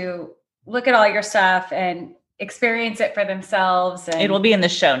to look at all your stuff and experience it for themselves. And it will be in the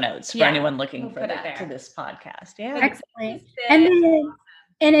show notes for anyone looking for that to this podcast. Yeah. Excellent.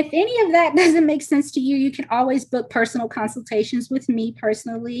 And if any of that doesn't make sense to you, you can always book personal consultations with me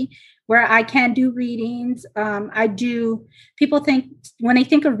personally, where I can do readings. People think, when they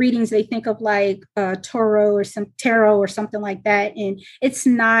think of readings, they think of like tarot or something like that. And it's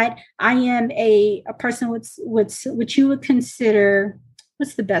not. I am a person with what you would consider,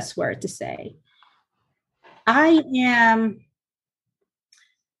 what's the best word to say? I am,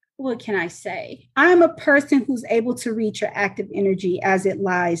 what can I say? I'm a person who's able to reach your active energy as it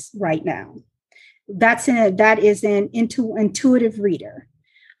lies right now. That is an intuitive reader.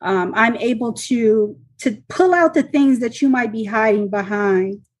 I'm able to pull out the things that you might be hiding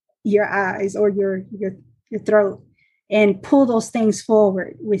behind your eyes or your throat, and pull those things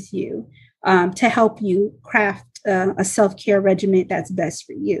forward with you to help you craft a self-care regimen that's best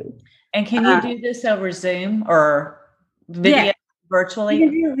for you. And can you do this over Zoom or video? Yeah. Virtually?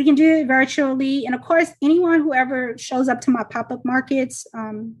 We can do it virtually. And of course, anyone who ever shows up to my pop-up markets,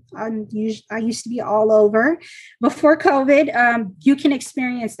 I used to be all over before COVID. You can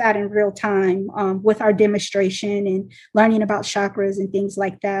experience that in real time with our demonstration and learning about chakras and things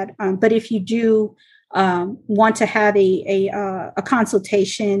like that. But if you do want to have a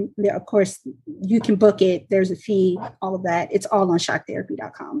consultation, of course, you can book it. There's a fee, all of that. It's all on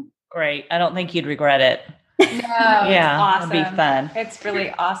shocktherapy.com. Great. I don't think you'd regret it. No, Yeah, it's awesome. it'd be fun. It's really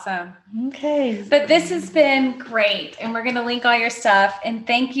awesome. Okay. But this has been great. And we're going to link all your stuff. And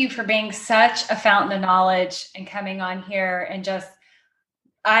thank you for being such a fountain of knowledge and coming on here and just,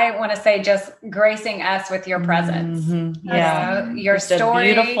 I want to say, just gracing us with your presence. Mm-hmm. Yeah. Your Just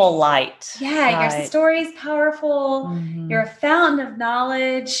story. a beautiful light. Yeah. Right. Your story's powerful. Mhm. You're a fountain of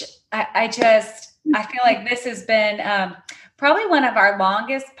knowledge. I feel like this has been probably one of our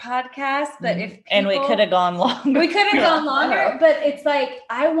longest podcasts, but and we could have gone longer. We could have gone longer, but it's like,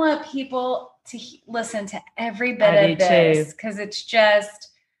 I want people to listen to every bit of this because it's just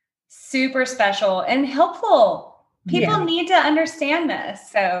super special and helpful. People need to understand this.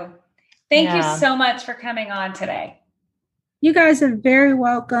 So thank you so much for coming on today. You guys are very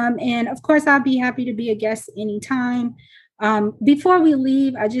welcome. And of course, I'll be happy to be a guest anytime. Before we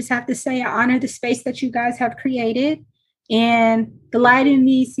leave, I just have to say I honor the space that you guys have created. And the light in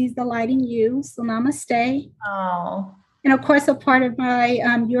me sees the light in you. So namaste. Oh. And of course, a part of my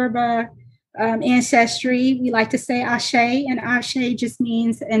Yoruba ancestry, we like to say Ashe. And Ashe just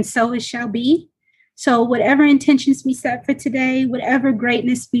means, and so it shall be. So whatever intentions we set for today, whatever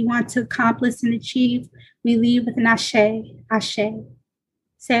greatness we want to accomplish and achieve, we leave with an Ashe. Ashe.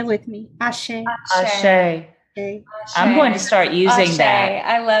 Say it with me. Ashe. Ashe. Okay. I'm going to start using that.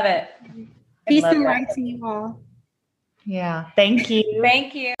 I love it. Peace and light to you all. Yeah. Thank you.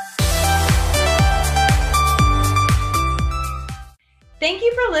 Thank you. Thank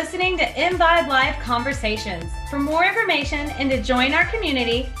you for listening to Imbibe Life Conversations. For more information and to join our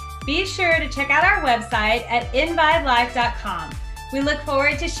community, be sure to check out our website at imbibelife.com. We look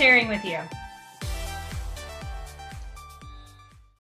forward to sharing with you.